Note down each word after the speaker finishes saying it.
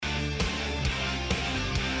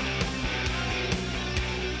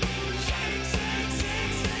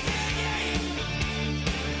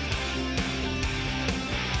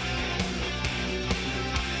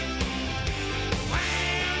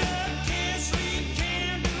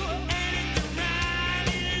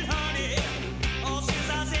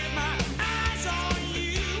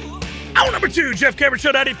Hour number 2, Jeff Cameron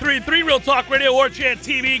Show 93.3, Real Talk Radio, War Chant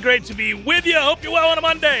TV. Great to be with you. Hope you're well on a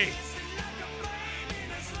Monday.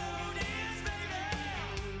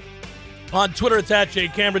 On Twitter, it's at Jay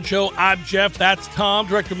Cameron Show. I'm Jeff. That's Tom.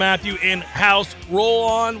 Director Matthew in-house. Roll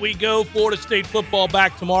on. We go. Florida State football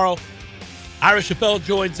back tomorrow. Ira Schoffel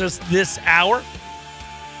joins us this hour.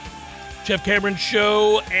 Jeff Cameron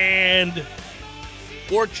Show and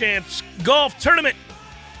War Chant's golf tournament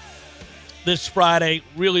this Friday.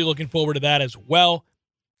 Really looking forward to that as well.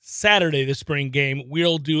 Saturday, the spring game,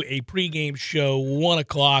 we'll do a pregame show, 1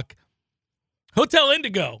 o'clock. Hotel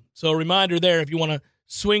Indigo. So a reminder there if you want to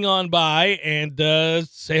swing on by and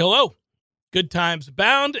say hello. Good times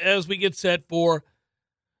abound as we get set for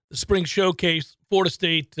the spring showcase. Florida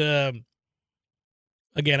State, again,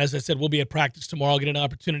 as I said, we'll be at practice tomorrow. I'll get an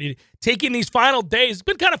opportunity to take in these final days. It's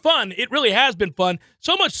been kind of fun. It really has been fun.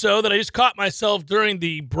 So much so that I just caught myself during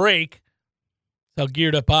the break. That's how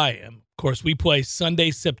geared up I am. Of course, we play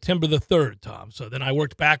Sunday, September the 3rd, Tom. So then I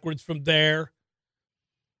worked backwards from there.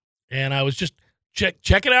 And I was just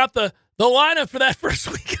checking out the lineup for that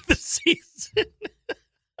first week of the season.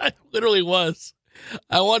 I literally was.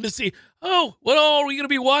 I wanted to see, what all are we going to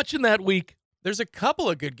be watching that week? There's a couple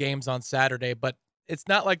of good games on Saturday, but it's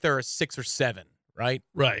not like there are 6 or 7, right?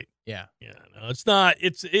 Right. Yeah. Yeah, no, it's not.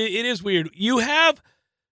 It is weird. You have,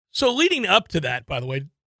 so leading up to that, by the way,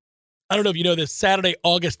 I don't know if you know this, Saturday,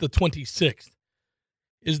 August the 26th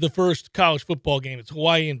is the first college football game. It's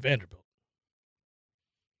Hawaii and Vanderbilt.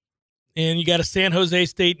 And you got a San Jose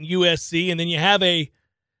State and USC, and then you have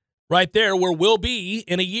right there where we'll be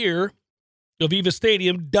in a year, Aviva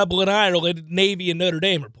Stadium, Dublin, Ireland, Navy and Notre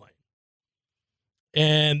Dame are playing.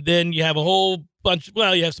 And then you have a whole bunch,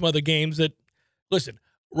 you have some other games that, listen,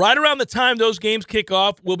 right around the time those games kick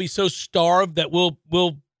off, we'll be so starved that we'll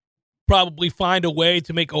probably find a way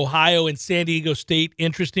to make Ohio and San Diego State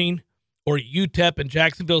interesting, or UTEP and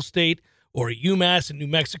Jacksonville State, or UMass and New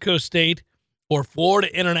Mexico State, or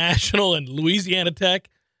Florida International and Louisiana Tech.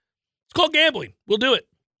 It's called gambling. We'll do it.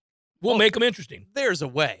 We'll make them interesting. There's a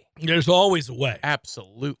way. There's always a way.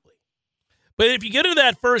 Absolutely. But if you get into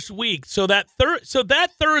that first week, so that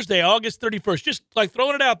Thursday, August 31st, just like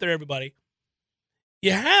throwing it out there, everybody,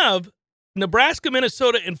 you have Nebraska,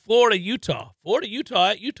 Minnesota, and Florida, Utah. Florida,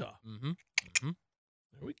 Utah at Utah. Mm-hmm. Mm-hmm.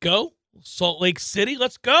 There we go. Salt Lake City,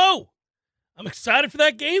 let's go. I'm excited for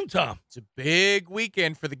that game, Tom. It's a big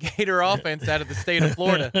weekend for the Gator offense out of the state of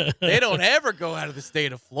Florida. They don't ever go out of the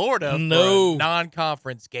state of Florida for a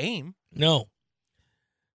non-conference game. No.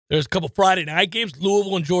 There's a couple Friday night games,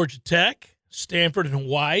 Louisville and Georgia Tech, Stanford and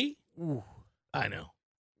Hawaii. Ooh. I know.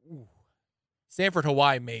 Ooh. Stanford,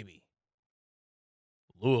 Hawaii, maybe.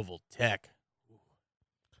 Louisville Tech.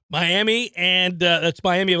 Miami, and that's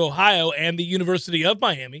Miami of Ohio, and the University of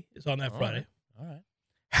Miami is on that Friday. All right.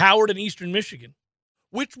 Howard and Eastern Michigan.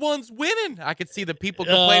 Which one's winning? I could see the people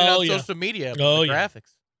complaining on social media about the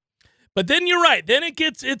graphics. But then you're right. Then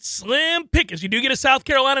it's slim pickings. You do get a South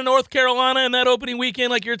Carolina, North Carolina in that opening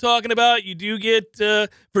weekend like you're talking about. You do get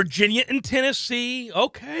Virginia and Tennessee.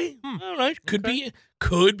 Okay. All right.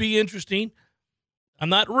 Could be interesting. I'm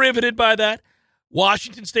not riveted by that.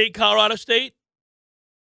 Washington State, Colorado State.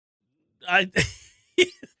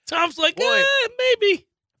 Tom's like, maybe.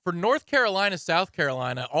 For North Carolina, South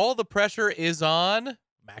Carolina, all the pressure is on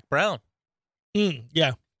Mac Brown.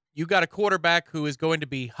 Yeah. You got a quarterback who is going to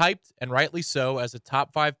be hyped, and rightly so, as a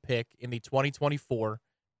top 5 pick in the 2024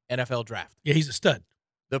 NFL Draft. Yeah, he's a stud.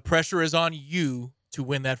 The pressure is on you to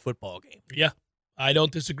win that football game. Yeah, I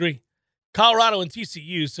don't disagree. Colorado and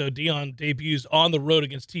TCU, so Deion debuts on the road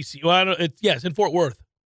against TCU. Well, it's in Fort Worth.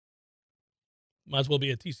 Might as well be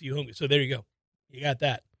a TCU home game. So there you go. You got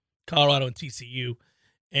that. Colorado and TCU.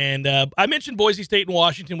 And I mentioned Boise State and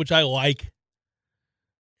Washington, which I like.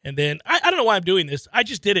 And then, I don't know why I'm doing this. I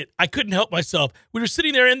just did it. I couldn't help myself. We were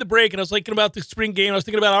sitting there in the break, and I was thinking about the spring game. I was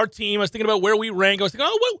thinking about our team. I was thinking about where we rank. I was thinking,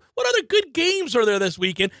 what other good games are there this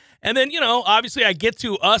weekend? And then, obviously I get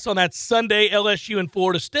to us on that Sunday, LSU and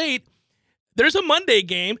Florida State. There's a Monday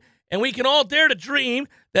game, and we can all dare to dream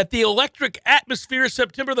that the electric atmosphere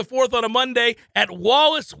September the 4th on a Monday at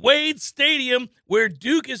Wallace Wade Stadium, where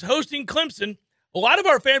Duke is hosting Clemson. A lot of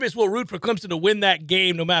our fan base will root for Clemson to win that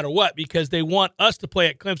game no matter what because they want us to play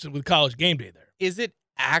at Clemson with College Game Day there. Is it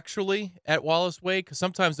actually at Wallace Wade? Because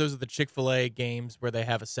sometimes those are the Chick-fil-A games where they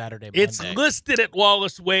have a Saturday Monday. It's listed at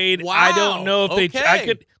Wallace Wade. Wow. I don't know if I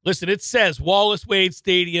could listen, it says Wallace Wade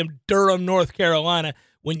Stadium, Durham, North Carolina,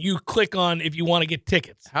 when you click on if you want to get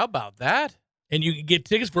tickets. How about that? And you can get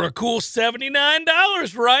tickets for a cool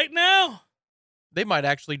 $79 right now. They might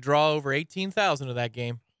actually draw over 18,000 of that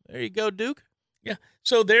game. There you go, Duke. Yeah.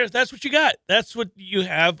 So that's what you got. That's what you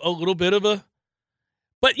have, a little bit of a.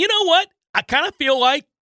 But you know what? I kind of feel like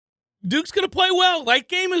Duke's going to play well. Late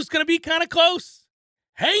game is going to be kind of close.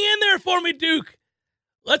 Hang in there for me, Duke.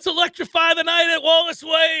 Let's electrify the night at Wallace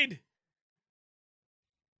Wade.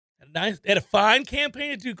 They had a fine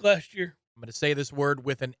campaign at Duke last year. I'm going to say this word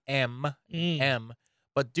with an M. M.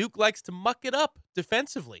 But Duke likes to muck it up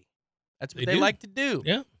defensively. That's what they like to do.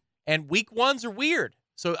 Yeah. And week ones are weird.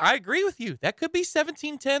 So I agree with you. That could be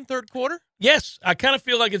 17-10 third quarter. Yes, I kind of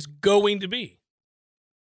feel like it's going to be.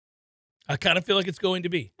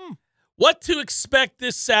 What to expect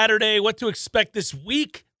this Saturday, what to expect this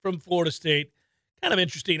week from Florida State. Kind of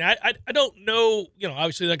interesting. I don't know,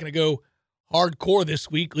 obviously they're not going to go hardcore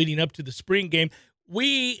this week leading up to the spring game.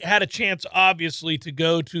 We had a chance, obviously, to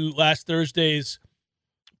go to last Thursday's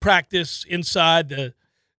practice inside the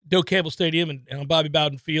Doak Campbell Stadium and on Bobby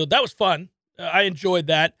Bowden Field. That was fun. I enjoyed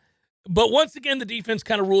that. But once again, the defense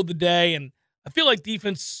kind of ruled the day, and I feel like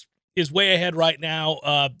defense is way ahead right now.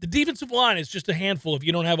 The defensive line is just a handful if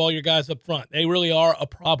you don't have all your guys up front. They really are a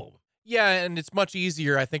problem. Yeah, and it's much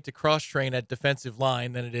easier, I think, to cross-train at defensive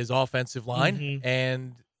line than it is offensive line. Mm-hmm.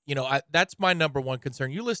 And, that's my number one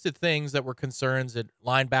concern. You listed things that were concerns at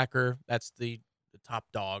linebacker. That's the top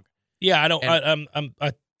dog. Yeah,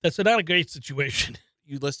 that's not a great situation.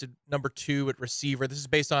 You listed number 2 at receiver. This is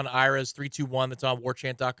based on IRA's 321 that's on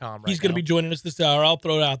warchant.com right He's going to be joining us this hour. I'll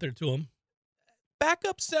throw it out there to him.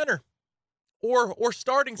 Backup center or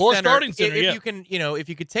starting center. If you can, if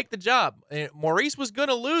you could take the job. Maurice was going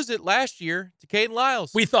to lose it last year to Caden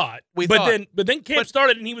Lyles. We thought. But then camp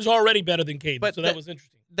started and he was already better than Caden. So that was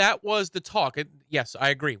interesting. That was the talk. Yes, I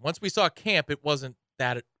agree. Once we saw camp, it wasn't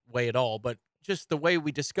that way at all, but just the way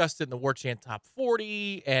we discussed it in the Warchant Top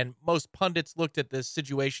 40, and most pundits looked at this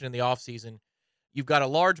situation in the offseason. You've got a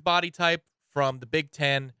large body type from the Big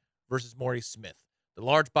Ten versus Maurice Smith. The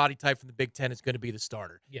large body type from the Big Ten is going to be the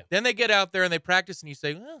starter. Yeah. Then they get out there and they practice, and you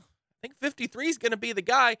say, well, I think 53 is going to be the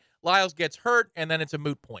guy. Lyles gets hurt, and then it's a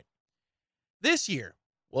moot point. This year,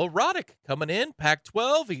 Roddick coming in,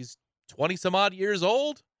 Pac-12. He's 20-some-odd years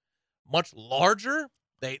old, much larger.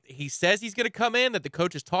 He says he's going to come in, that the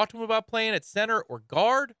coaches talked to him about playing at center or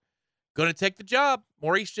guard. Going to take the job.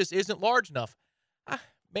 Maurice just isn't large enough.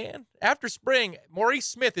 Man, after spring, Maurice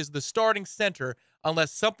Smith is the starting center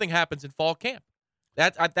unless something happens in fall camp.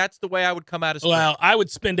 That's the way I would come out of spring. Well, I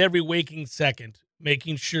would spend every waking second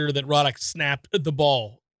making sure that Roddick snapped the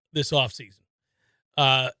ball this offseason.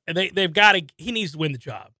 They've got to – he needs to win the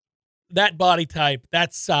job. That body type,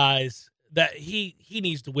 that size, that he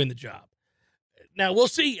needs to win the job. Now, we'll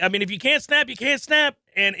see. I mean, if you can't snap, you can't snap.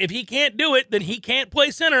 And if he can't do it, then he can't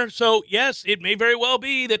play center. So, yes, it may very well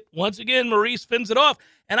be that, once again, Maurice fends it off.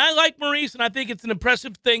 And I like Maurice, and I think it's an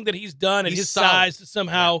impressive thing that he's done at his size to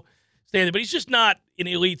somehow stay there. But he's just not an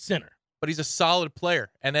elite center. But he's a solid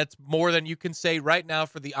player, and that's more than you can say right now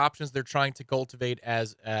for the options they're trying to cultivate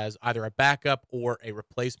as either a backup or a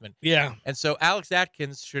replacement. Yeah. And so Alex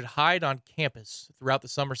Atkins should hide on campus throughout the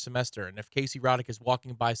summer semester. And if Casey Roddick is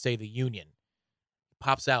walking by, say, the Union, he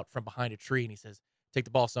pops out from behind a tree and he says, "Take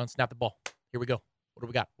the ball, son. Snap the ball. Here we go. What do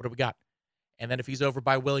we got? What do we got?" And then if he's over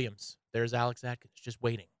by Williams, there's Alex Atkins just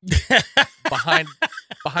waiting behind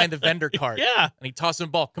the vendor cart. Yeah. And he tosses him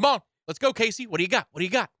the ball. "Come on. Let's go, Casey. What do you got? What do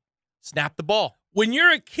you got?" Snap the ball. When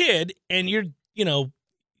you're a kid and you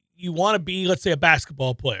want to be, let's say, a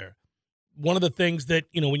basketball player, one of the things that,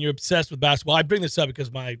 when you're obsessed with basketball, I bring this up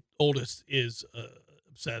because my oldest is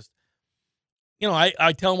obsessed.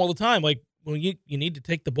 I tell him all the time, like, well, you need to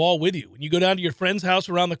take the ball with you. When you go down to your friend's house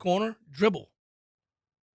around the corner, dribble.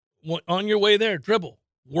 On your way there, dribble.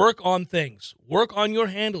 Work on things. Work on your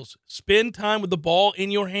handles. Spend time with the ball in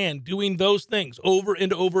your hand, doing those things over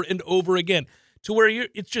and over and over again. To where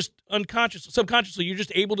it's just subconsciously, you're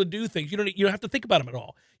just able to do things. You don't have to think about them at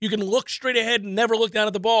all. You can look straight ahead and never look down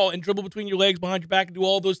at the ball and dribble between your legs behind your back and do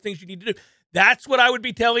all those things you need to do. That's what I would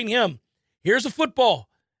be telling him. Here's a football.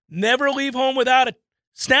 Never leave home without it.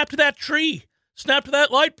 Snap to that tree. Snap to that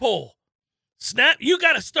light pole. Snap. You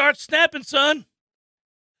got to start snapping, son.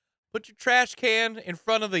 Put your trash can in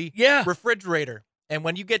front of the refrigerator. And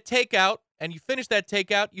when you get takeout and you finish that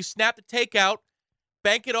takeout, you snap the takeout.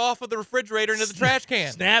 Bank it off of the refrigerator into the trash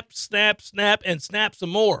can. Snap, snap, snap, and snap some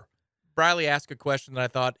more. Briley asked a question that I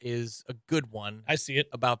thought is a good one. I see it.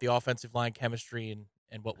 About the offensive line chemistry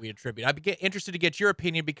and what we attribute. I'd be interested to get your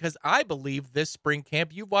opinion because I believe this spring camp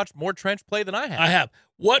you've watched more trench play than I have. I have.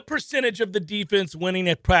 What percentage of the defense winning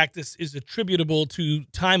at practice is attributable to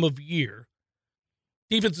time of year?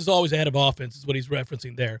 Defense is always ahead of offense is what he's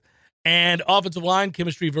referencing there. And offensive line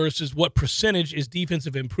chemistry versus what percentage is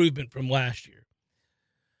defensive improvement from last year.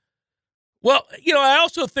 Well, I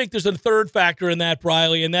also think there's a third factor in that,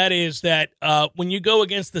 Briley, and that is that when you go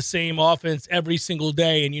against the same offense every single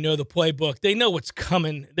day and you know the playbook, they know what's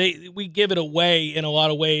coming. We give it away in a lot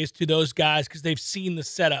of ways to those guys because they've seen the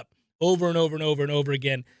setup over and over and over and over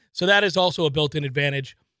again. So that is also a built-in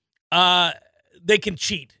advantage. They can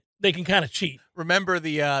cheat. They can kind of cheat. Remember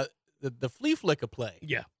the flea flicker play?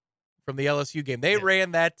 Yeah. From the LSU game. They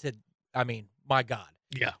ran that to, my God.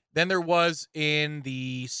 Yeah. Then there was in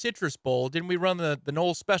the Citrus Bowl, didn't we run the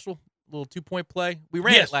Knowles special, little 2-point play? We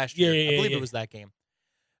ran it last year. I believe it was that game.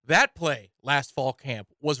 That play last fall camp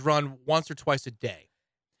was run once or twice a day.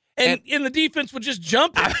 And the defense would just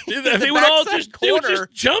jump it. They would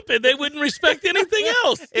just jump it. They wouldn't respect anything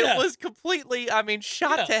else. It was completely,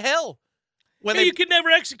 shot to hell. You could never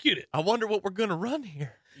execute it. I wonder what we're going to run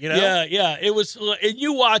here. Yeah. It was, and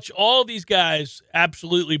you watch all these guys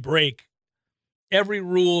absolutely break every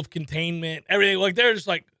rule of containment, everything. Like, they're just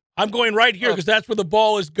like, I'm going right here because that's where the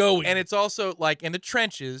ball is going. And it's also like in the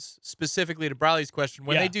trenches, specifically to Briley's question,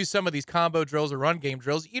 when they do some of these combo drills or run game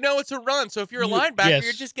drills, it's a run. So if you're a linebacker,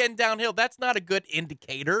 you're just getting downhill. That's not a good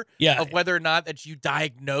indicator of whether or not that you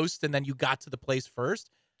diagnosed and then you got to the place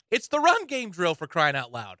first. It's the run game drill, for crying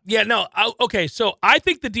out loud. Yeah, no. Okay, so I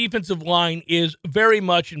think the defensive line is very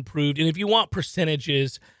much improved. And if you want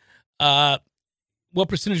percentages, what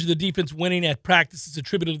percentage of the defense winning at practice is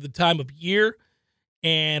attributed to the time of year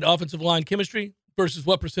and offensive line chemistry versus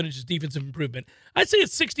what percentage is defensive improvement? I'd say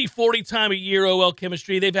it's 60-40 time of year OL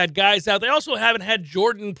chemistry. They've had guys out. They also haven't had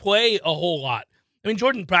Jordan play a whole lot.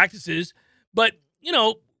 Jordan practices, but,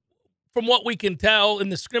 from what we can tell in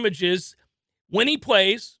the scrimmages, when he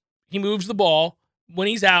plays, he moves the ball. When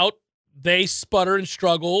he's out, they sputter and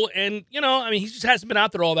struggle. And, he just hasn't been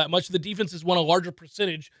out there all that much. The defense has won a larger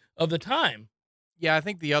percentage of the time. Yeah, I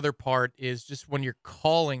think the other part is just when you're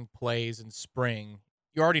calling plays in spring,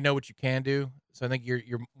 you already know what you can do. So I think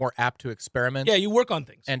you're more apt to experiment. Yeah, you work on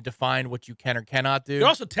things. And define what you can or cannot do. You're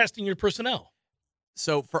also testing your personnel.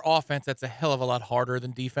 So for offense, that's a hell of a lot harder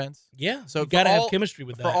than defense. Yeah, so you got to have chemistry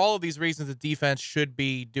with that. For all of these reasons, the defense should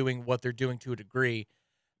be doing what they're doing to a degree.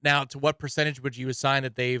 Now, to what percentage would you assign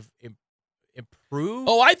that they've improved?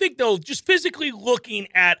 Oh, I think, though, just physically looking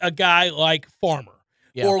at a guy like Farmer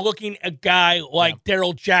or looking at a guy like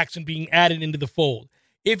Darrell Jackson being added into the fold.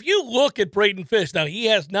 If you look at Braden Fish, now he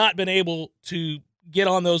has not been able to get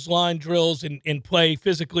on those line drills and play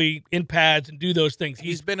physically in pads and do those things.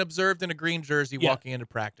 He's been observed in a green jersey walking into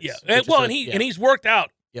practice. Yeah, and he's worked out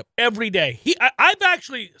every day. I've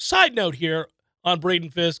actually, side note here on Braden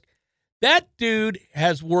Fisk, that dude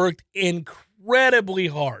has worked incredibly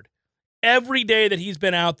hard every day that he's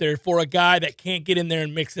been out there for a guy that can't get in there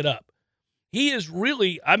and mix it up. He is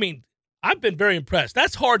really, I've been very impressed.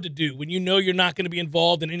 That's hard to do when you know you're not going to be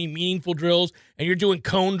involved in any meaningful drills and you're doing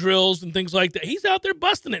cone drills and things like that. He's out there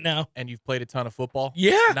busting it now. And you've played a ton of football?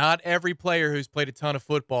 Yeah. Not every player who's played a ton of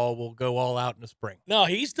football will go all out in the spring. No,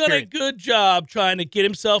 he's done a good job trying to get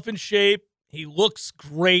himself in shape. He looks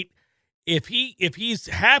great. If he's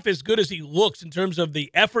half as good as he looks in terms of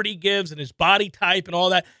the effort he gives and his body type and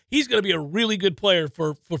all that, he's going to be a really good player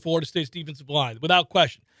for Florida State's defensive line, without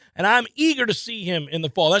question. And I'm eager to see him in the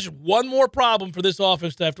fall. That's just one more problem for this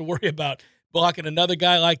offense to have to worry about, blocking another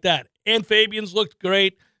guy like that. And Fabian's looked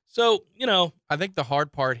great. So, I think the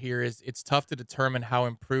hard part here is it's tough to determine how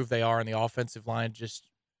improved they are in the offensive line, just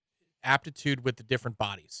aptitude with the different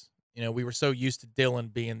bodies. We were so used to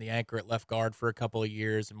Dylan being the anchor at left guard for a couple of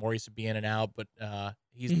years and Maurice would be in and out, but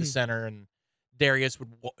he's the center and Darius would,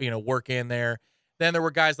 work in there. Then there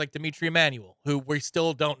were guys like Dimitri Emanuel, who we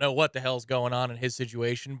still don't know what the hell's going on in his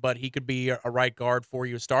situation, but he could be a right guard for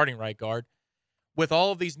you, a starting right guard. With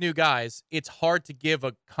all of these new guys, it's hard to give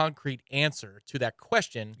a concrete answer to that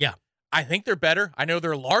question. Yeah. I think they're better. I know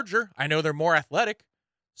they're larger. I know they're more athletic.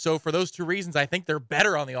 So for those two reasons, I think they're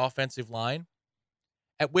better on the offensive line.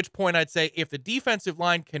 At which point I'd say if the defensive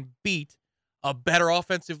line can beat a better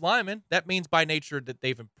offensive lineman, that means by nature that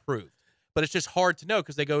they've improved. But it's just hard to know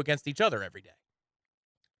because they go against each other every day.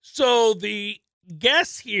 So the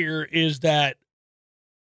guess here is that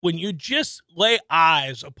when you just lay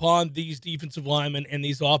eyes upon these defensive linemen and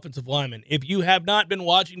these offensive linemen, if you have not been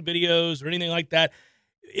watching videos or anything like that,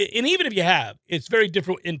 and even if you have, it's very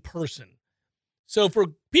different in person. So for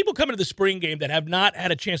people coming to the spring game that have not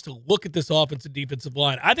had a chance to look at this offensive defensive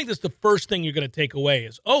line, I think that's the first thing you're going to take away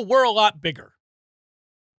is, oh, we're a lot bigger.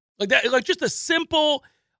 Like that, like just a simple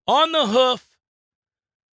on the hoof,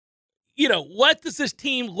 what does this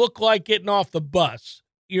team look like getting off the bus?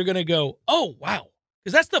 You're going to go, oh, wow.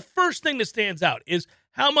 Because that's the first thing that stands out is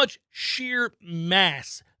how much sheer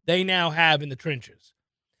mass they now have in the trenches.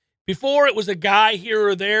 Before, it was a guy here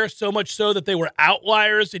or there, so much so that they were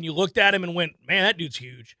outliers, and you looked at him and went, man, that dude's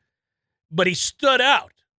huge. But he stood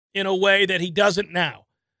out in a way that he doesn't now.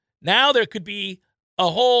 Now there could be a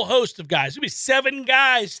whole host of guys. There could be 7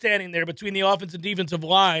 guys standing there between the offensive and defensive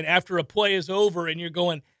line after a play is over, and you're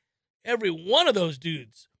going, every one of those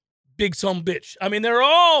dudes, big some bitch. I mean, they're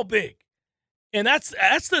all big. And that's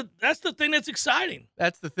the thing that's exciting.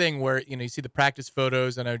 That's the thing where, you see the practice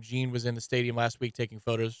photos. I know Gene was in the stadium last week taking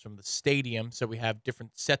photos from the stadium, so we have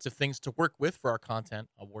different sets of things to work with for our content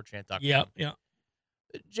on warchant.com. Yeah.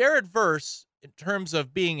 Jared Verse, in terms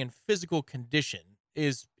of being in physical condition,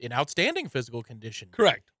 is in outstanding physical condition.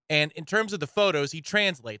 Correct. And in terms of the photos, he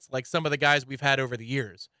translates like some of the guys we've had over the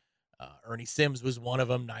years. Ernie Sims was one of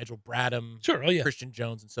them, Nigel Bradham, Sure, Christian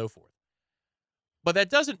Jones, and so forth. But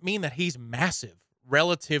that doesn't mean that he's massive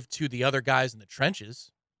relative to the other guys in the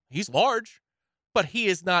trenches. He's large, but he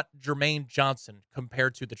is not Jermaine Johnson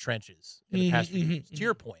compared to the trenches in the past few years. To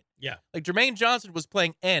your point. Yeah. Like Jermaine Johnson was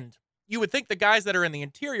playing end. You would think the guys that are in the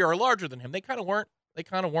interior are larger than him. They kind of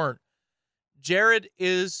weren't. Jared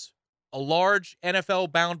is a large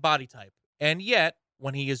NFL-bound body type. And yet,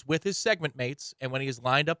 when he is with his segment mates and when he is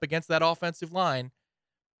lined up against that offensive line,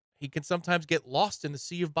 he can sometimes get lost in the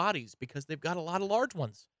sea of bodies because they've got a lot of large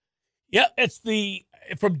ones. Yeah, it's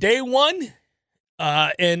from day one,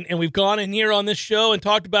 and we've gone in here on this show and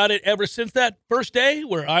talked about it ever since that first day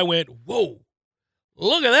where I went, whoa,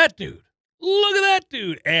 look at that dude. Look at that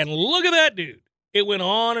dude. And look at that dude. It went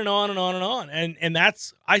on and on and on and on. And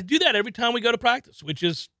I do that every time we go to practice, which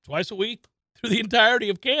is twice a week through the entirety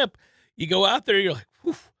of camp. You go out there, you're like,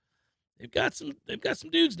 whew, they've got some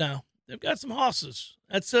dudes now. They've got some hosses.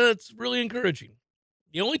 It's really encouraging.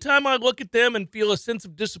 The only time I look at them and feel a sense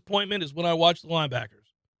of disappointment is when I watch the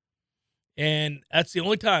linebackers. And that's the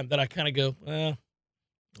only time that I kind of go, all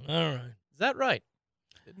right. Is that right?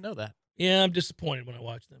 Didn't know that. Yeah, I'm disappointed when I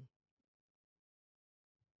watch them.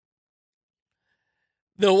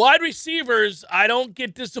 The wide receivers, I don't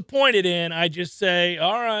get disappointed in. I just say,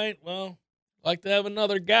 all right, well, I'd like to have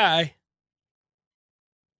another guy.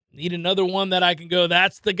 Need another one that I can go,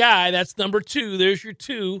 that's the guy. That's number 2. There's your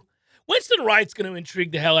 2. Winston Wright's going to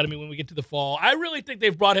intrigue the hell out of me when we get to the fall. I really think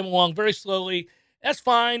they've brought him along very slowly. That's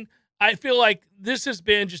fine. I feel like this has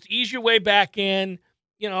been just ease your way back in.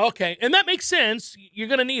 Okay. And that makes sense. You're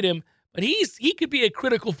going to need him. But he could be a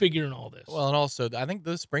critical figure in all this. Well, and also, I think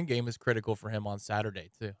the spring game is critical for him on Saturday,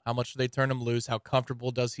 too. How much do they turn him loose? How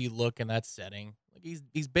comfortable does he look in that setting? Like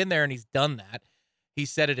he's been there and he's done that. He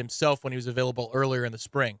said it himself when he was available earlier in the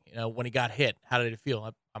spring. When he got hit, how did it feel?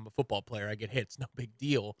 I'm a football player. I get hit. It's no big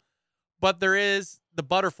deal. But there is the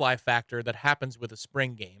butterfly factor that happens with a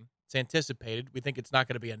spring game. It's anticipated. We think it's not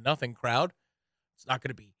going to be a nothing crowd. It's not going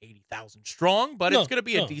to be 80,000 strong, but it's going to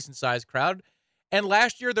be a decent-sized crowd. And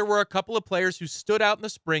last year, there were a couple of players who stood out in the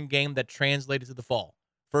spring game that translated to the fall.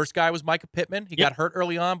 First guy was Micah Pittman. He got hurt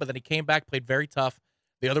early on, but then he came back, played very tough.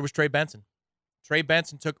 The other was Trey Benson. Trey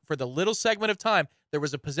Benson took, for the little segment of time, there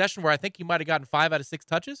was a possession where I think he might have gotten 5 out of 6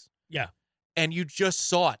 touches. Yeah. And you just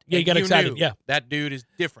saw it. Yeah, you got excited. Yeah. That dude is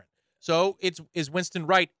different. So is Winston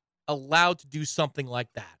Wright allowed to do something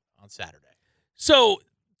like that on Saturday? So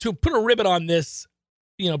to put a ribbon on this,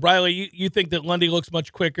 Briley, you think that Lundy looks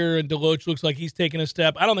much quicker and Deloach looks like he's taking a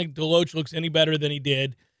step. I don't think Deloach looks any better than he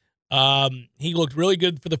did. He looked really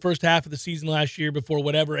good for the first half of the season last year before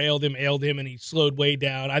whatever ailed him, and he slowed way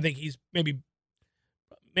down. I think he's maybe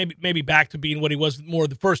back to being what he was more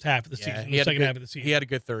the first half of the season, the second half of the season. He had a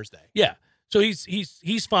good Thursday. Yeah. So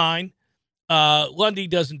he's fine. Lundy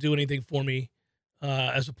doesn't do anything for me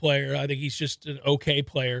as a player. I think he's just an okay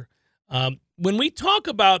player. When we talk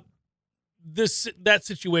about that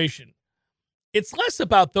situation, it's less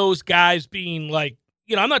about those guys being like,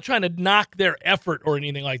 I'm not trying to knock their effort or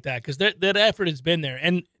anything like that, because that effort has been there.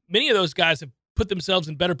 And many of those guys have put themselves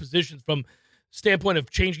in better positions from standpoint of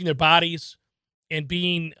changing their bodies and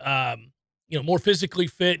being, more physically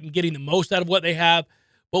fit and getting the most out of what they have.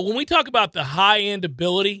 But when we talk about the high-end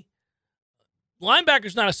ability,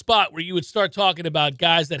 linebacker's not a spot where you would start talking about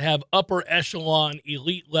guys that have upper echelon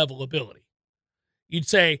elite level ability. You'd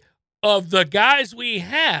say, of the guys we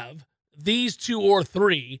have, these 2 or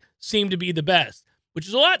 3 seem to be the best, which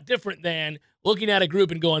is a lot different than looking at a group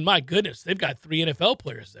and going, my goodness, they've got 3 NFL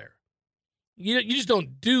players there. You just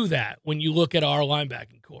don't do that when you look at our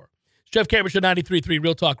linebacking core. Jeff Cameron Show, 93.3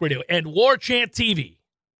 Real Talk Radio and War Chant TV.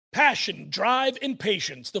 Passion, drive, and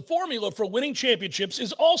patience. The formula for winning championships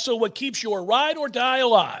is also what keeps your ride or die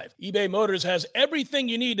alive. eBay Motors has everything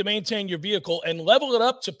you need to maintain your vehicle and level it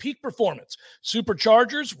up to peak performance.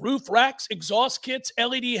 Superchargers, roof racks, exhaust kits,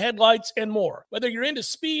 LED headlights, and more. Whether you're into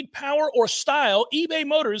speed, power, or style, eBay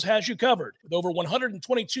Motors has you covered. With over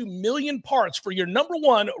 122 million parts for your number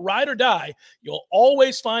one ride or die, you'll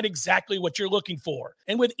always find exactly what you're looking for.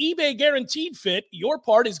 And with eBay Guaranteed Fit, your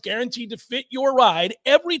part is guaranteed to fit your ride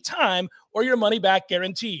every time or your money back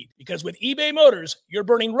guaranteed. Because with eBay Motors, you're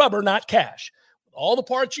burning rubber, not cash. With all the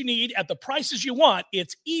parts you need at the prices you want,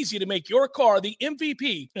 it's easy to make your car the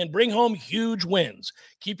MVP and bring home huge wins.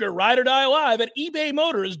 Keep your ride or die alive at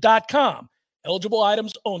ebaymotors.com. Eligible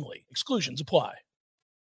items only. Exclusions apply.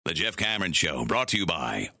 The Jeff Cameron Show, brought to you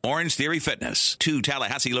by Orange Theory Fitness. 2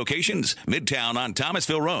 Tallahassee locations, Midtown on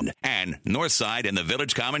Thomasville Road and Northside in the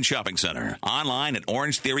Village Common Shopping Center. Online at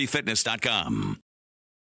orangetheoryfitness.com.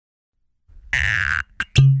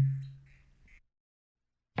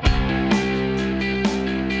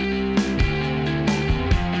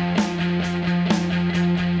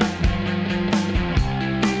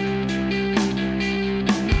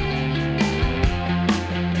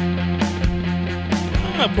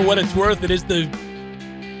 For what it's worth, it is the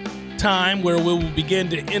time where we will begin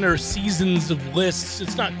to enter seasons of lists.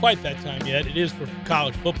 It's not quite that time yet. It is for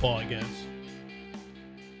college football, I guess.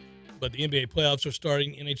 But the NBA playoffs are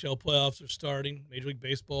starting. NHL playoffs are starting. Major League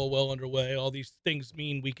Baseball well underway. All these things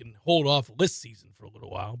mean we can hold off list season for a little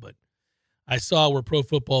while. But I saw where Pro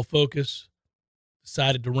Football Focus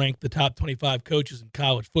decided to rank the top 25 coaches in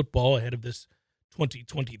college football ahead of this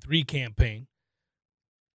 2023 campaign.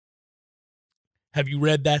 Have you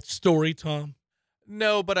read that story, Tom?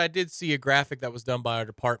 No, but I did see a graphic that was done by our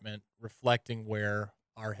department reflecting where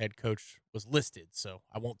our head coach was listed. So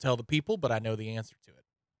I won't tell the people, but I know the answer to it.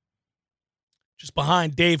 Just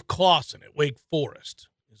behind Dave Clawson at Wake Forest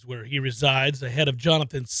is where he resides, ahead of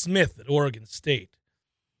Jonathan Smith at Oregon State,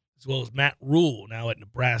 as well as Matt Rule now at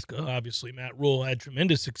Nebraska. Obviously, Matt Rule had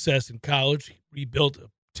tremendous success in college. He rebuilt a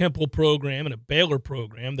Temple program and a Baylor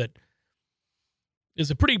program that is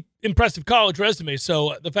a pretty impressive college resume.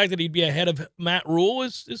 So the fact that he'd be ahead of Matt Rule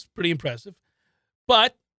is pretty impressive.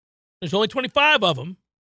 But there's only 25 of them.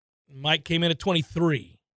 Mike came in at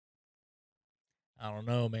 23. I don't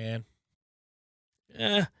know, man.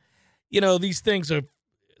 These things are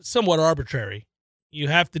somewhat arbitrary. You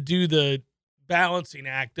have to do the balancing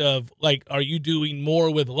act of, like, are you doing more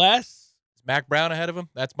with less? Is Mac Brown ahead of him?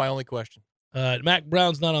 That's my only question. Mac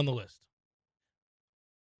Brown's not on the list.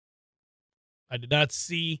 I did not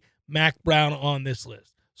see Mac Brown on this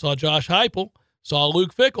list. Saw Josh Heupel, saw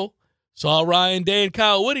Luke Fickell, saw Ryan Day and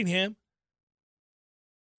Kyle Whittingham,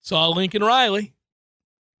 saw Lincoln Riley.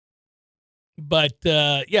 But,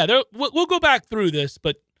 we'll go back through this,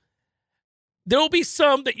 but there will be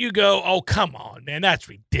some that you go, oh, come on, man, that's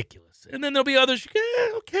ridiculous. And then there'll be others, you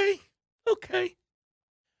go, okay.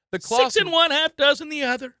 The Clawson, 6 in one, half dozen the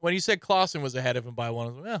other. When you said Clawson was ahead of him by one, I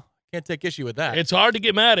was like, well, can't take issue with that. It's hard to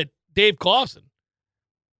get mad at Dave Clawson.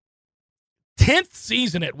 10th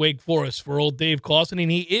season at Wake Forest for old Dave Clawson, and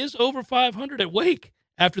he is over 500 at Wake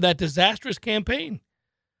after that disastrous campaign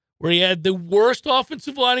where he had the worst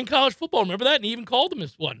offensive line in college football. Remember that? And he even called him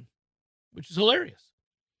as one, which is hilarious.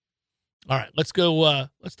 All right, let's go.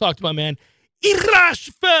 Let's talk to my man, Ira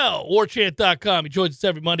Schoffel, warchant.com. He joins us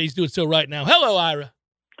every Monday. He's doing so right now. Hello, Ira.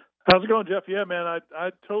 How's it going, Jeff? Yeah, man,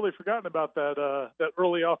 I'd totally forgotten about that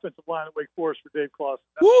early offensive line at Wake Forest for Dave Clawson.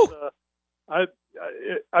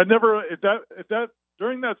 I never if that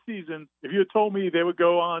during that season, if you had told me they would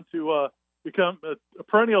go on to become a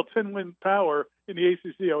perennial 10-win power in the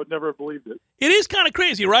ACC, I would never have believed it. It is kind of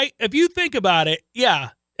crazy, right? If you think about it, yeah.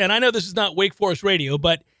 And I know this is not Wake Forest radio,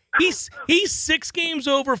 but he's 6 games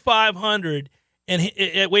over 500 and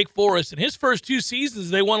at Wake Forest. In his first 2 seasons,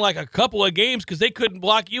 they won like a couple of games because they couldn't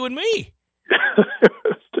block you and me.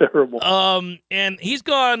 It's terrible. And he's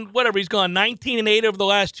gone 19-8 over the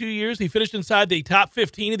last 2 years. He finished inside the top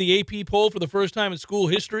 15 of the AP poll for the first time in school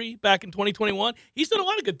history back in 2021. He's done a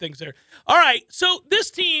lot of good things there. All right, so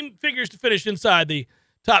this team figures to finish inside the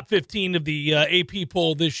top 15 of the AP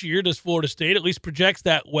poll this year. Does Florida State at least projects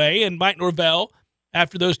that way? And Mike Norvell,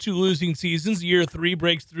 after those 2 losing seasons, year 3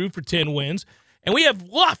 breaks through for 10 wins. And we have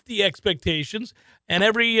lofty expectations. And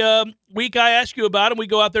every week I ask you about them. We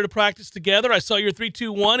go out there to practice together. I saw your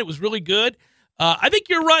 3-2-1. It was really good. I think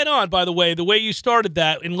you're right on, by the way you started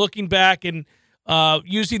that and looking back and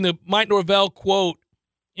using the Mike Norvell quote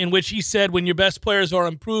in which he said, when your best players are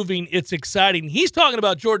improving, it's exciting. He's talking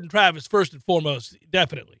about Jordan Travis first and foremost,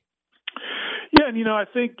 definitely. Yeah, and I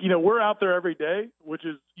think we're out there every day, which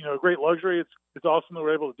is a great luxury. It's awesome that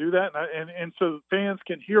we're able to do that, and so fans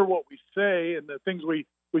can hear what we say and the things we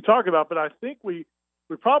talk about. But I think we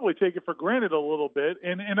probably take it for granted a little bit,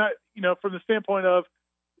 and I from the standpoint of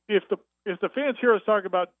if the fans hear us talk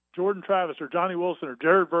about Jordan Travis or Johnny Wilson or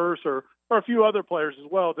Jared Verse or a few other players as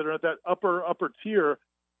well that are at that upper tier,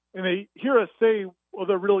 and they hear us say, well,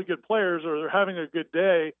 they're really good players or they're having a good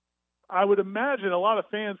day, I would imagine a lot of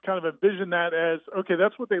fans kind of envision that as, okay,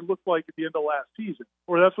 that's what they looked like at the end of last season,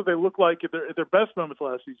 or that's what they looked like at their best moments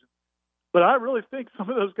last season. But I really think some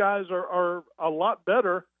of those guys are a lot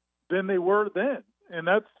better than they were then, and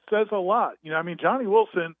that says a lot. Johnny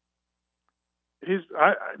Wilson,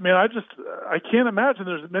 I can't imagine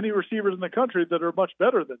there's many receivers in the country that are much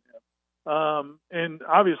better than him. And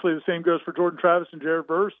obviously the same goes for Jordan Travis and Jared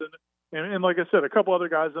Verse and like I said, a couple other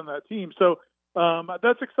guys on that team. So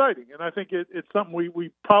that's exciting, and I think it's something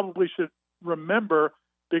we probably should remember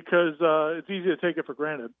because it's easy to take it for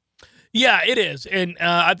granted. Yeah, it is, and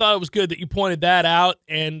I thought it was good that you pointed that out.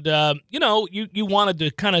 And you wanted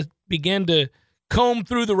to kind of begin to comb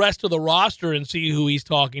through the rest of the roster and see who he's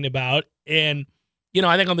talking about. And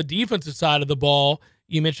I think on the defensive side of the ball,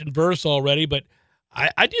 you mentioned Verse already, but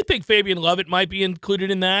I do think Fabian Lovett might be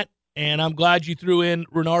included in that. And I'm glad you threw in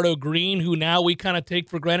Renardo Green, who now we kind of take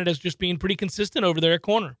for granted as just being pretty consistent over there at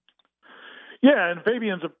corner. Yeah, and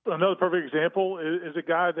Fabian's another perfect example. Is a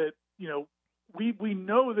guy that we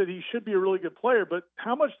know that he should be a really good player, but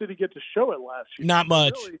how much did he get to show it last year? Not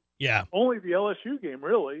much. Really, yeah, only the LSU game,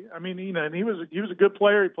 really. And he was a good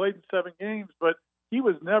player. He played in 7 games, but he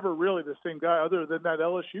was never really the same guy other than that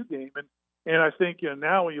LSU game. And I think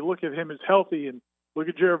now when you look at him as healthy and look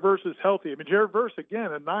at Jared Verse as healthy. Jared Verse,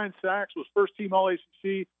 again, at 9 sacks, was first-team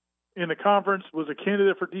All-ACC in the conference, was a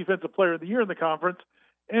candidate for Defensive Player of the Year in the conference,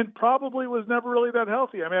 and probably was never really that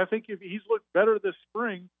healthy. I think if he's looked better this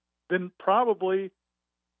spring than probably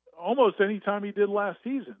almost any time he did last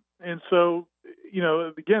season. And so,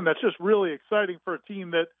 again, that's just really exciting for a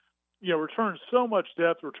team that, returns so much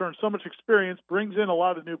depth, returns so much experience, brings in a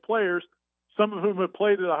lot of new players, some of whom have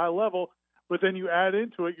played at a high level, but then you add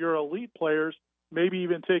into it your elite players, maybe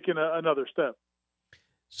even taking another step.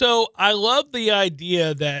 So I love the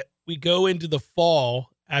idea that we go into the fall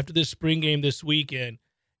after this spring game this weekend,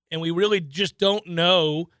 and we really just don't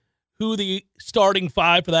know who the starting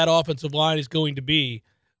 5 for that offensive line is going to be.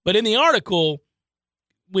 But in the article,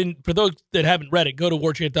 for those that haven't read it, go to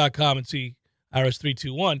warchant.com and see IRS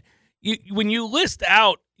 321. When you list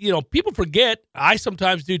out, people forget, I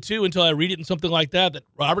sometimes do too until I read it in something like that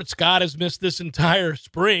Robert Scott has missed this entire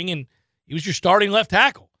spring, and he was your starting left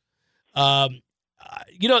tackle. The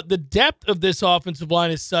depth of this offensive line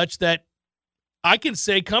is such that I can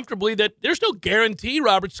say comfortably that there's no guarantee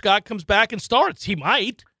Robert Scott comes back and starts. He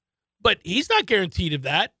might, but he's not guaranteed of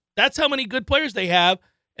that. That's how many good players they have,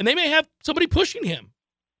 and they may have somebody pushing him.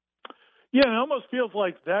 Yeah, it almost feels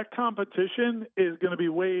like that competition is going to be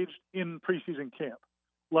waged in preseason camp.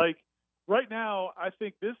 Like right now, I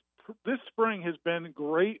think this spring has been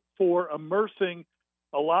great for immersing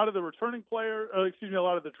a lot of the returning players, a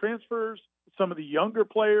lot of the transfers, some of the younger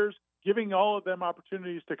players, giving all of them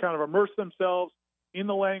opportunities to kind of immerse themselves in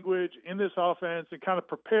the language, in this offense, and kind of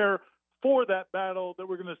prepare for that battle that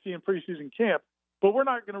we're going to see in preseason camp. But we're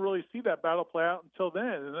not going to really see that battle play out until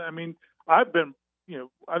then. And I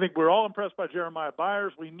think we're all impressed by Jeremiah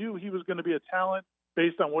Byers. We knew he was going to be a talent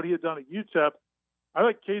based on what he had done at UTEP. I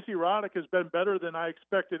think Casey Roddick has been better than I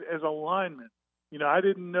expected as a lineman. I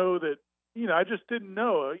didn't know that. I just didn't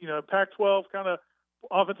know. Pac-12 kind of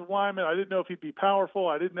offensive lineman. I didn't know if he'd be powerful.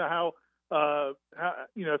 I didn't know how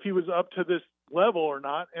if he was up to this level or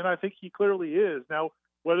not. And I think he clearly is. Now,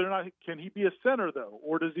 whether or not can he be a center though,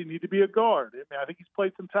 or does he need to be a guard? I think he's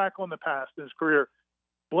played some tackle in the past in his career.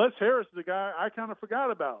 Bless Harris is a guy I kind of forgot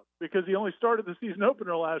about because he only started the season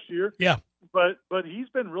opener last year. Yeah. But he's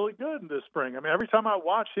been really good in this spring. Every time I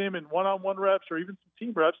watch him in one-on-one reps or even some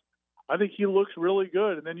team reps, I think he looks really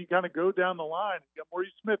good. And then you kind of go down the line. You got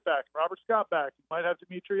Maurice Smith back, Robert Scott back. You might have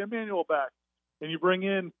Demetri Emmanuel back. And you bring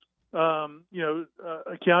in,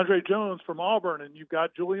 Keandre Jones from Auburn, and you've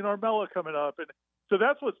got Julian Armella coming up. And so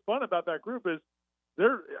that's what's fun about that group is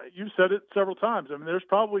you've said it several times. There's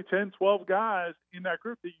probably 10, 12 guys in that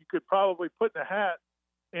group that you could probably put in a hat,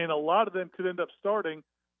 and a lot of them could end up starting.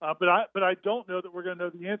 But I don't know that we're going to know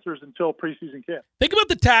the answers until preseason camp. Think about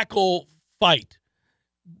the tackle fight.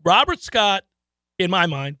 Robert Scott, in my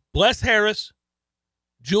mind, Bless Harris,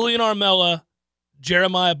 Julian Armella,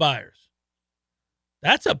 Jeremiah Byers.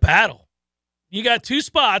 That's a battle. You got 2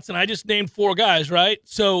 spots, and I just named 4 guys, right?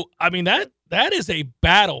 So, that is a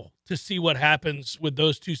battle to see what happens with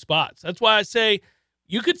those two spots. That's why I say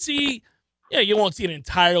you could see, you won't see an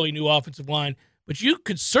entirely new offensive line, but you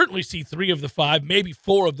could certainly see 3 of the 5, maybe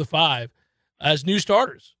 4 of the 5 as new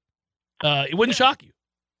starters. It wouldn't shock you.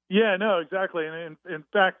 Yeah, no, exactly. And in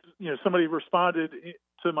fact, somebody responded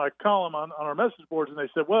to my column on our message boards, and they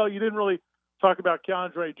said, well, you didn't really talk about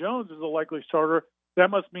Keandre Jones as a likely starter. That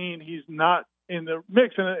must mean he's not in the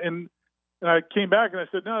mix. And I came back and I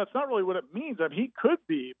said, no, that's not really what it means. I mean, he could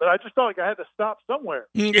be, but I just felt like I had to stop somewhere.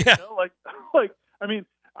 Yeah. I mean,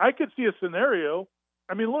 I could see a scenario.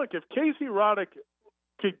 I mean, look, if Casey Roddick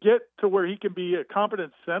could get to where he can be a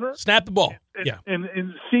competent center, snap the ball,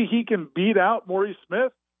 and see he can beat out Maurice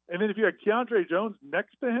Smith, and then if you had Keandre Jones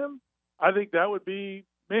next to him, I think that would be,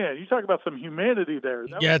 man, you talk about some humanity there.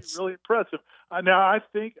 That would be really impressive. Now, I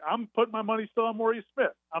think I'm putting my money still on Maurice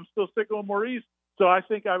Smith. I'm still sticking with Maurice, so I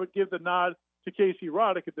think I would give the nod to Casey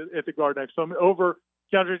Roddick at the guard next to him over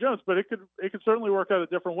Keandre Jones, but it could certainly work out a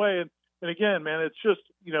different way. And again, man, it's just,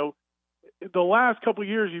 the last couple of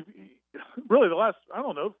years, really the last,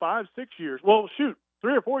 5-6 years. Well, shoot,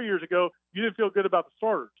 3 or 4 years ago, you didn't feel good about the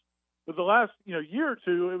starters. But the last, year or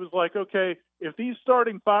two, it was like, okay, if these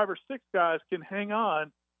starting 5 or 6 guys can hang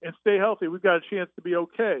on and stay healthy, we've got a chance to be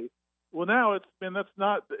okay. Well, now it's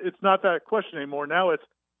not that question anymore. Now it's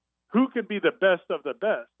who can be the best of the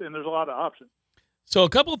best, and there's a lot of options. So a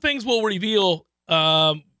couple of things will reveal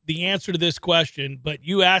the answer to this question, but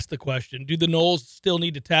you asked the question, do the Noles still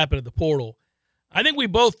need to tap into the portal? I think we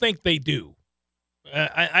both think they do.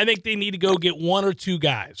 I think they need to go get 1 or 2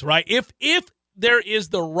 guys, right? If there is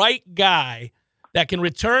the right guy that can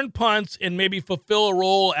return punts and maybe fulfill a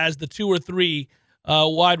role as the 2 or 3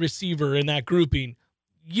 wide receiver in that grouping,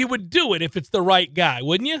 you would do it if it's the right guy,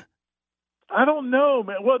 wouldn't you? I don't know,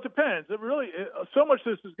 man. Well, it depends. So much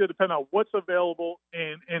of this is going to depend on what's available,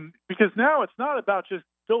 and because now it's not about just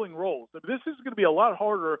filling roles. This is going to be a lot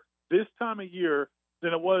harder this time of year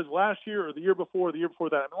than it was last year or the year before that.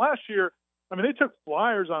 I mean, last year, they took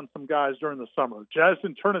flyers on some guys during the summer,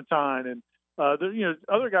 Jasmine Turnantine and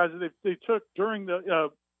other guys that they took during the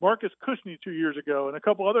Marcus Cushney 2 years ago, and a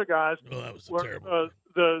couple other guys. Oh, that was terrible.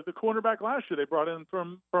 The cornerback last year they brought in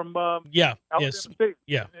from Alabama State,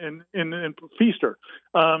 and Feaster.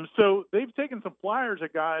 So they've taken some flyers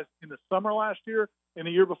at guys in the summer last year and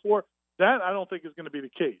the year before. That I don't think is going to be the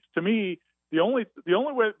case. To me, the only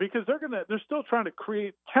way, because they're still trying to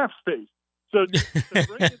create cap space. So to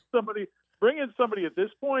bring in somebody at this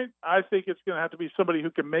point, I think it's going to have to be somebody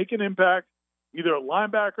who can make an impact, either a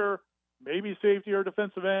linebacker, maybe safety or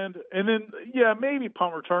defensive end, and then maybe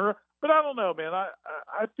punt returner. But I don't know, man.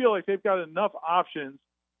 I feel like they've got enough options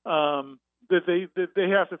that they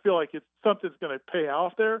have to feel like something's going to pay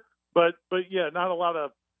off there. But not a lot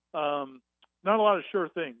of sure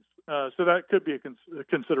things. So that could be a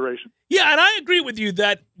consideration. Yeah, and I agree with you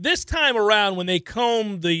that this time around when they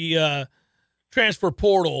comb the transfer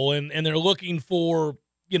portal and they're looking for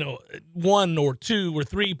 1 or 2 or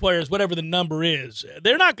 3 players, whatever the number is,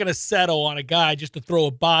 they're not going to settle on a guy just to throw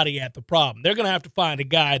a body at the problem. They're going to have to find a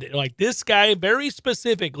guy that, like this guy very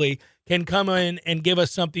specifically, can come in and give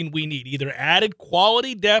us something we need, either added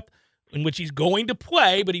quality depth in which he's going to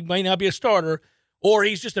play, but he might not be a starter, or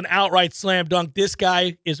he's just an outright slam dunk. This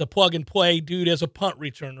guy is a plug-and-play dude as a punt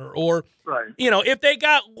returner. Or, if they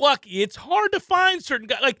got lucky, it's hard to find certain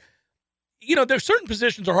guys. Like, there's certain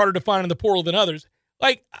positions are harder to find in the portal than others.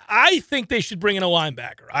 Like, I think they should bring in a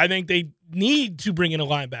linebacker. I think they need to bring in a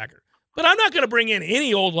linebacker. But I'm not going to bring in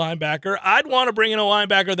any old linebacker. I'd want to bring in a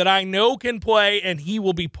linebacker that I know can play, and he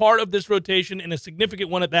will be part of this rotation and a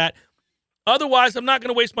significant one at that. Otherwise, I'm not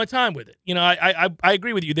going to waste my time with it. I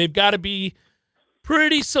agree with you. They've got to be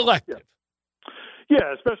pretty selective.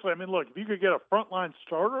 Yeah, especially, look, if you could get a frontline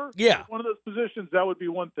starter, one of those positions, that would be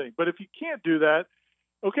one thing. But if you can't do that,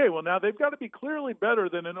 okay, well, now they've got to be clearly better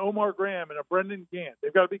than an Omar Graham and a Brendan Gant.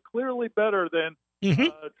 They've got to be clearly better than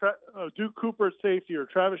Duke Cooper at safety or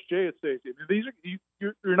Travis Jay at safety. These are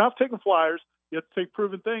you're not taking flyers. You have to take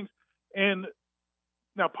proven things. And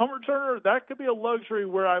now punt returner, that could be a luxury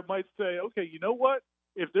where I might say, okay, you know what?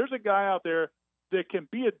 If there's a guy out there that can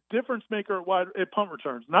be a difference maker at punt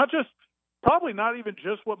returns, probably not even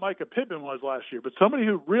just what Micah Pittman was last year, but somebody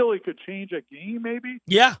who really could change a game maybe.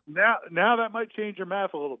 Yeah. Now that might change your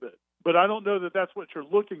math a little bit. But I don't know that that's what you're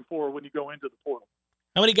looking for when you go into the portal.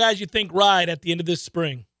 How many guys you think ride at the end of this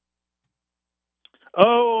spring?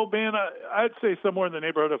 Oh, man, I'd say somewhere in the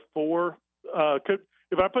neighborhood of 4.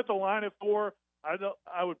 If I put the line at 4,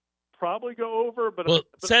 I would probably go over, but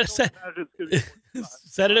set it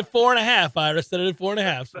at 4.5, Ira. Set it at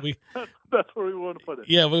 4.5. So that's where we want to put it.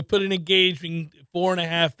 Yeah, we'll put an engaging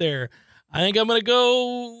 4.5 there. I think I'm going to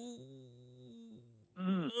go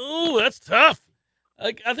Ooh, that's tough. I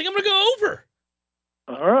think I'm going to go over.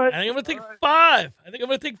 All right. I think I'm going to take 5. I think I'm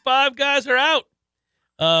going to take 5 guys are out.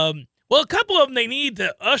 Well, a couple of them they need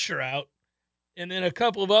to usher out, and then a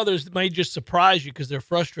couple of others may just surprise you because they're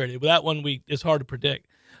frustrated. But that one it's hard to predict.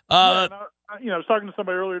 I was talking to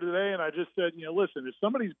somebody earlier today, and I just said, listen, if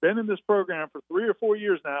somebody's been in this program for 3 or 4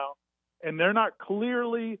 years now, and they're not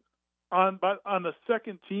clearly on the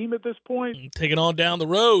second team at this point, taking on down the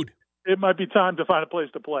road, it might be time to find a place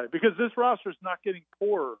to play because this roster is not getting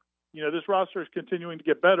poorer. This roster is continuing to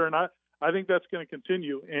get better, and I think that's going to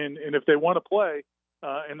continue. And if they want to play,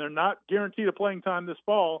 and they're not guaranteed a playing time this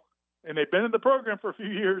fall, and they've been in the program for a few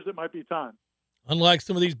years, it might be time. Unlike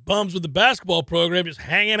some of these bums with the basketball program just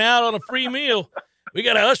hanging out on a free meal, we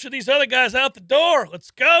got to usher these other guys out the door. Let's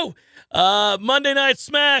go. Monday Night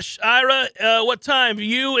Smash. Ira, what time?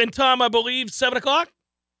 You and Tom, I believe, 7 o'clock?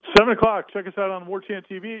 7 o'clock. Check us out on War Chant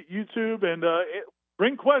TV, YouTube, and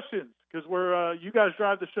bring questions because you guys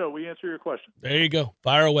drive the show. We answer your questions. There you go.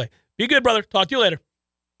 Fire away. Be good, brother. Talk to you later.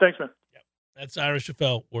 Thanks, man. Yep. That's Ira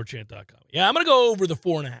Schoffel, warchant.com. Yeah, I'm going to go over the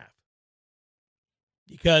 4.5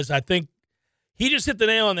 because I think he just hit the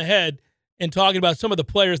nail on the head in talking about some of the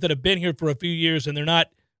players that have been here for a few years and they're not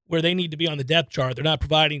where they need to be on the depth chart. They're not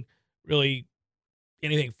providing really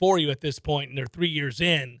anything for you at this point, and they're 3 years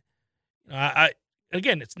in.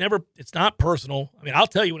 Again, it's not personal. I mean, I'll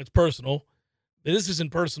tell you when it's personal. This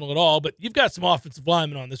isn't personal at all, but you've got some offensive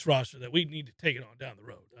linemen on this roster that we need to take it on down the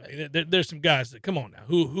road. I mean, there's some guys that, come on now,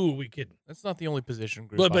 who are we kidding? That's not the only position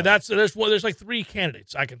group. But there's like 3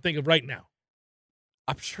 candidates I can think of right now.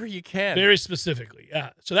 I'm sure you can. Very specifically, yeah.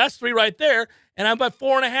 So that's 3 right there, and I'm about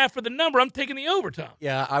 4.5 for the number. I'm taking the over, Tom.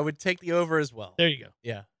 Yeah, I would take the over as well. There you go.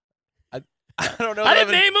 Yeah. I don't know. I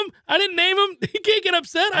didn't name him. He can't get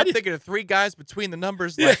upset. I'm thinking of 3 guys between the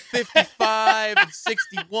numbers like 55 and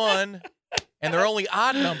 61, and they're only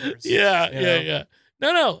odd numbers. Yeah.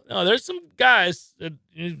 No. There's some guys that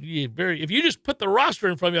if you just put the roster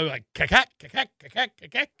in front of you, I'll be like,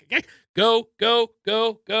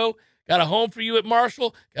 go. Got a home for you at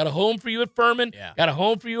Marshall. Got a home for you at Furman. Yeah. Got a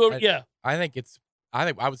home for you at I think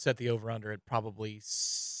I would set the over under at probably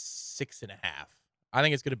 6.5. I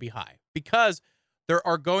think it's going to be high because there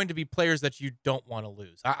are going to be players that you don't want to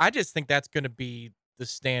lose. I just think that's going to be the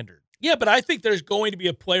standard. Yeah, but I think there's going to be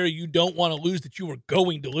a player you don't want to lose that you were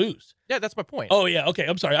going to lose. Yeah, that's my point. Oh, yeah. Okay,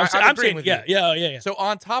 I'm sorry. I'm saying, with you. Yeah. So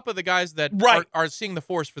on top of the guys that are seeing the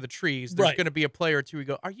forest for the trees, there's going to be a player or two who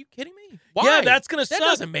go, are you kidding me? Why? Yeah, that's going to suck. That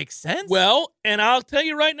doesn't make sense. Well, and I'll tell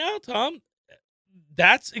you right now, Tom,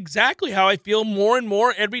 that's exactly how I feel more and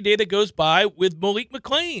more every day that goes by with Malik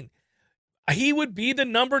McClain. He would be the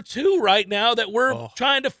number 2 right now that we're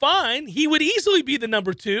trying to find. He would easily be the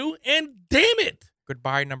number 2, and damn it.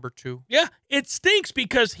 Goodbye, number 2. Yeah, it stinks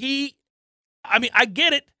because I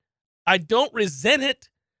get it. I don't resent it.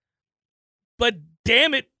 But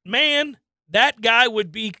damn it, man, that guy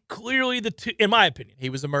would be clearly the 2, in my opinion. He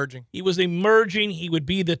was emerging. He would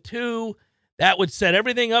be the 2. That would set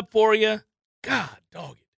everything up for you. God,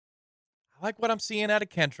 dog it. I like what I'm seeing out of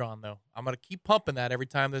Kentron, though. I'm going to keep pumping that every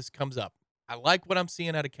time this comes up. I like what I'm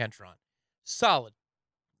seeing out of Kentron. Solid.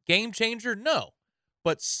 Game changer? No.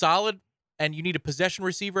 But solid, and you need a possession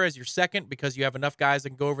receiver as your second because you have enough guys that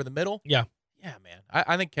can go over the middle? Yeah. Yeah, man.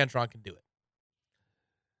 I think Kentron can do it.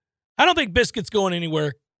 I don't think Biscuit's going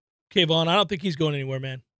anywhere, Kayvon. I don't think he's going anywhere,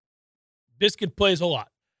 man. Biscuit plays a lot.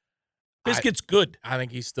 Biscuit's good. I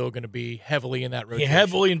think he's still going to be heavily in that rotation.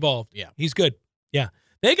 Heavily involved. Yeah. He's good. Yeah.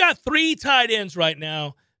 They got 3 tight ends right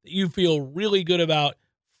now that you feel really good about.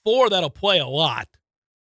 4 that'll play a lot.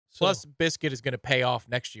 So, plus, Biscuit is going to pay off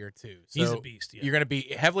next year, too. So he's a beast. Yeah. You're going to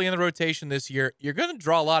be heavily in the rotation this year. You're going to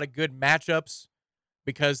draw a lot of good matchups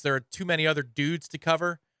because there are too many other dudes to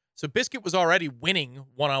cover. So Biscuit was already winning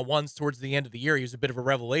one-on-ones towards the end of the year. He was a bit of a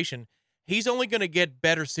revelation. He's only going to get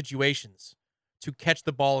better situations to catch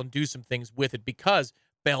the ball and do some things with it because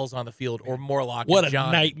Bell's on the field or Morlock. What and John.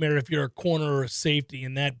 A nightmare if you're a corner or a safety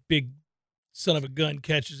and that big son of a gun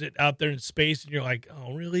catches it out there in space and you're like,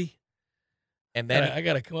 oh, really? And then I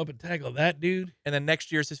got to come up and tackle that dude. And then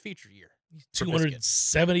next year's his feature year. He's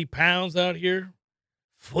 270 pounds out here,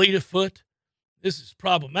 fleet of foot. This is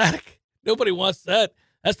problematic. Nobody wants that.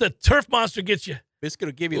 That's the turf monster gets you. Biscuit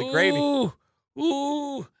will give you the gravy.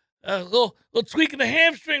 A little tweak in the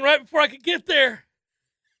hamstring right before I could get there.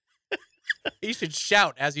 He should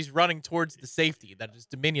shout as he's running towards the safety. That is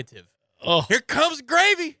diminutive. Oh, here comes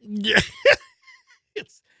gravy. Yeah.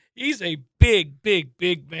 He's a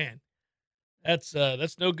big man. That's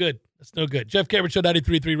no good. That's no good. Jeff Cameron Show,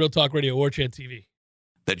 93.3 Real Talk Radio, War Chant TV.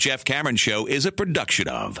 The Jeff Cameron Show is a production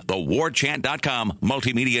of the WarChant.com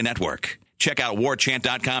Multimedia Network. Check out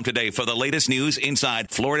warchant.com today for the latest news inside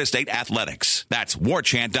Florida State athletics. That's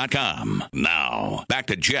warchant.com. Now, back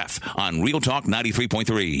to Jeff on Real Talk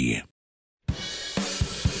 93.3.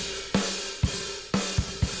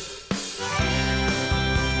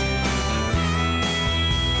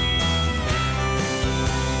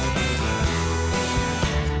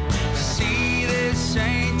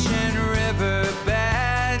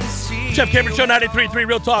 Jeff Cameron Show, 93.3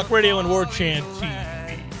 Real Talk Radio and War Chant TV.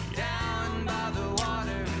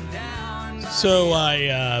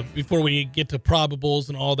 So before we get to probables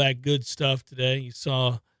and all that good stuff today, you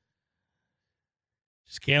saw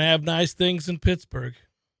just can't have nice things in Pittsburgh.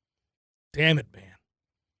 Damn it, man.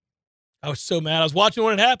 I was so mad. I was watching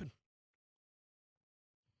when it happened.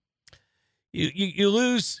 You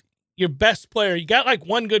lose your best player. You got like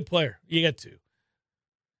one good player. You got two.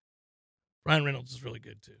 Ryan Reynolds is really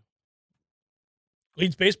good too.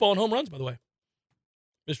 Leads baseball in home runs, by the way.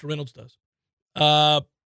 Mr. Reynolds does.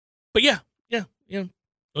 But yeah.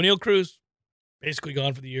 O'Neal Cruz, basically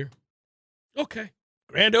gone for the year. Okay.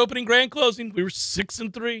 Grand opening, grand closing. We were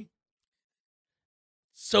 6-3.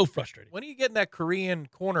 So frustrating. When are you getting that Korean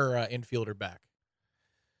corner infielder back?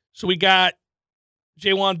 So we got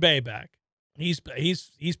Jaewon Bae back. He's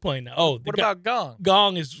playing now. Oh, what about Gong?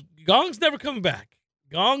 Gong's never coming back.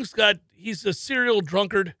 He's a serial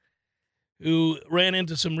drunkard who ran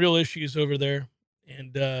into some real issues over there,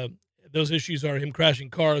 and those issues are him crashing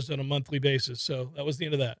cars on a monthly basis. So that was the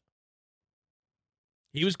end of that.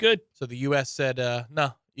 He was good. So the U.S. said,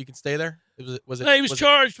 no, you can stay there? He was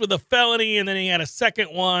charged with a felony, and then he had a second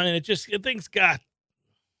one, and things got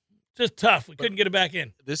just tough. We couldn't get it back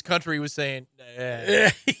in. This country was saying,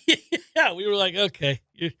 Yeah, we were like, okay,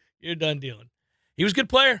 you're done dealing. He was a good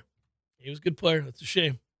player. That's a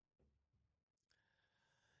shame.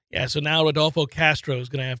 Yeah, so now Rodolfo Castro is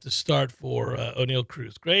going to have to start for O'Neal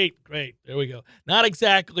Cruz. Great. There we go. Not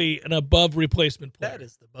exactly an above replacement player. That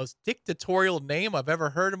is the most dictatorial name I've ever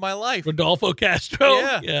heard in my life. Rodolfo Castro?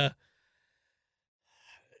 Yeah.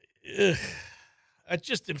 Ugh. I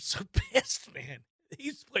just am so pissed, man.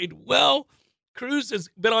 He's played well. Cruz has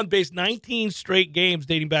been on base 19 straight games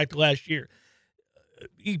dating back to last year.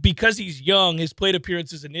 Because he's young, his plate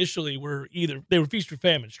appearances initially were they were feast or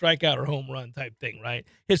famine, strikeout or home run type thing, right?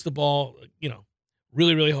 Hits the ball,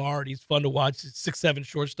 really, really hard. He's fun to watch. He's 6'7"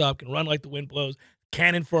 shortstop, can run like the wind blows,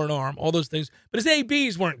 cannon for an arm, all those things. But his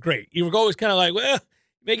ABs weren't great. You were always kind of like, well,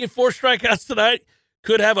 making 4 strikeouts tonight,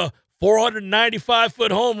 could have a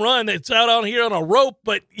 495-foot home run that's out on here on a rope,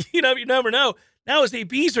 but you never know. Now his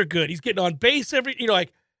ABs are good. He's getting on base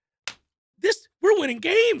we're winning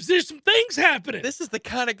games. There's some things happening. This is the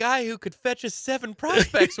kind of guy who could fetch us 7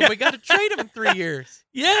 prospects when we got to trade him in 3 years.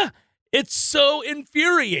 Yeah, it's so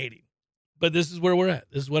infuriating. But this is where we're at.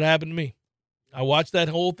 This is what happened to me. I watched that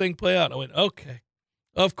whole thing play out. I went, okay,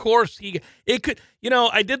 of course it could.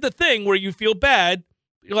 I did the thing where you feel bad.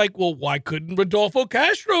 You're like, well, why couldn't Rodolfo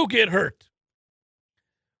Castro get hurt?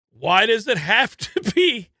 Why does it have to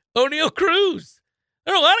be O'Neal Cruz?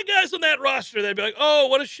 There are a lot of guys on that roster that'd be like, oh,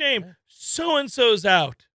 what a shame. So-and-so's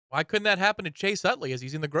out. Why couldn't that happen to Chase Utley as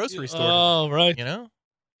he's in the grocery store? Oh, right.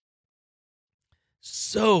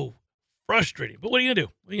 So frustrating. But what are you going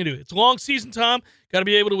to do? It's a long season, Tom. Got to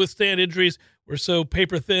be able to withstand injuries. We're so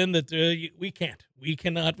paper thin that we can't. We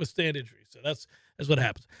cannot withstand injuries. So that's what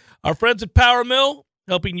happens. Our friends at Power Mill,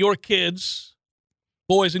 helping your kids,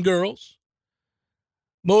 boys and girls,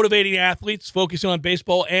 motivating athletes, focusing on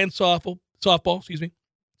baseball and softball,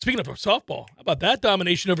 Speaking of softball, how about that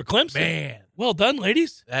domination over Clemson? Man. Well done,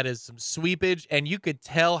 ladies. That is some sweepage, and you could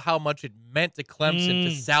tell how much it meant to Clemson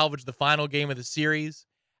to salvage the final game of the series.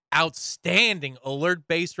 Outstanding alert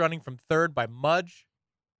base running from third by Mudge.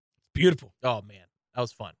 Beautiful. Oh, man. That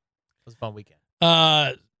was fun. It was a fun weekend.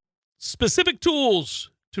 Specific tools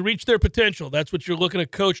to reach their potential. That's what you're looking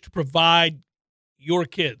at coach to provide your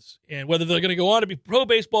kids. And whether they're going to go on to be pro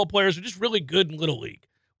baseball players or just really good in Little League,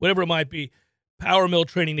 whatever it might be, Power Mill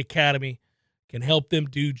Training Academy can help them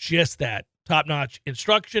do just that. Top-notch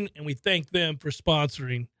instruction, and we thank them for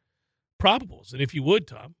sponsoring Probables. And if you would,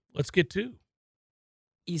 Tom, let's get to.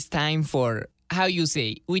 It's time for, how you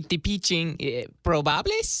say, with the pitching,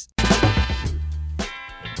 Probables?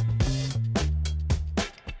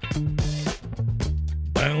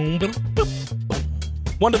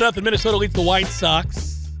 1-0, Minnesota leads the White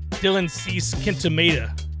Sox. Dylan Cease,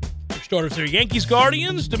 Quintanilla. Starters there: Yankees,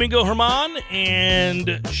 Guardians, Domingo Germán,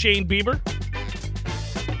 and Shane Bieber.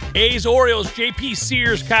 A's, Orioles, J.P.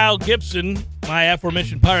 Sears, Kyle Gibson. My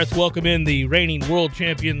aforementioned Pirates welcome in the reigning world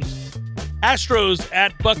champions. Astros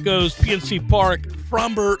at Buccos, PNC Park,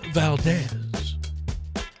 Framber Valdez.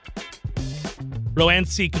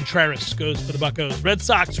 Roansy Contreras goes for the Buccos. Red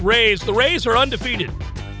Sox, Rays. The Rays are undefeated.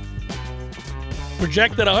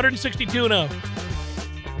 Projected 162-0.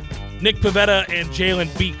 Nick Pivetta and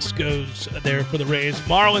Jalen Beeks goes there for the Rays.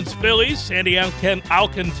 Marlins, Phillies. Sandy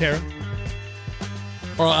Alcantara.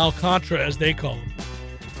 Or Alcantara, as they call him.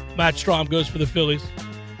 Matt Strahm goes for the Phillies.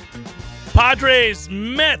 Padres,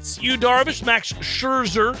 Mets. Yu Darvish, Max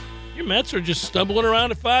Scherzer. Your Mets are just stumbling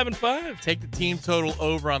around at 5-5. Take the team total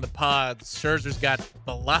over on the Pods. Scherzer's got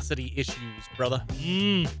velocity issues, brother.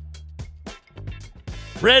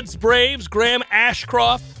 Reds, Braves, Graham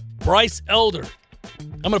Ashcroft, Bryce Elder.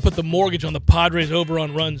 I'm going to put the mortgage on the Padres over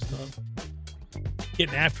on runs, Tom.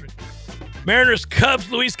 Getting after it. Mariners, Cubs,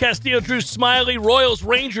 Luis Castillo, Drew Smiley, Royals,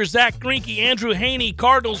 Rangers, Zach Greinke, Andrew Haney,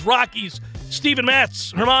 Cardinals, Rockies, Steven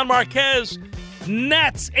Matz, Herman Marquez,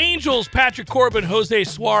 Nats, Angels, Patrick Corbin, Jose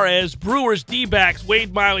Suarez, Brewers, D-backs,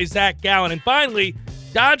 Wade Miley, Zach Gallen, and finally,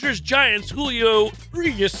 Dodgers, Giants, Julio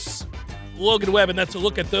Urias, Logan Webb, and that's a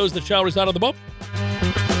look at those that shall reside on the bump.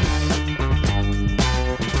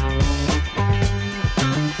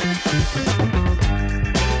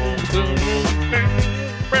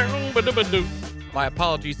 My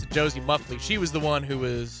apologies to Josie Muffley. She was the one who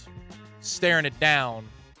was staring it down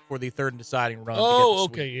for the third and deciding run. Oh,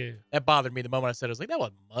 okay, yeah. That bothered me the moment I said it. I was like, that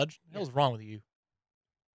wasn't Mudge. What was wrong with you?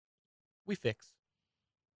 We fix.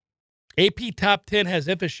 AP top 10 has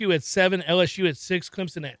FSU at 7, LSU at 6,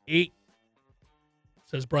 Clemson at 8,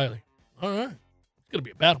 says Briley. All right. It's going to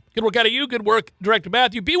be a battle. Good work out of you. Good work, Director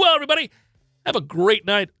Matthew. Be well, everybody. Have a great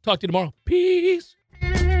night. Talk to you tomorrow. Peace.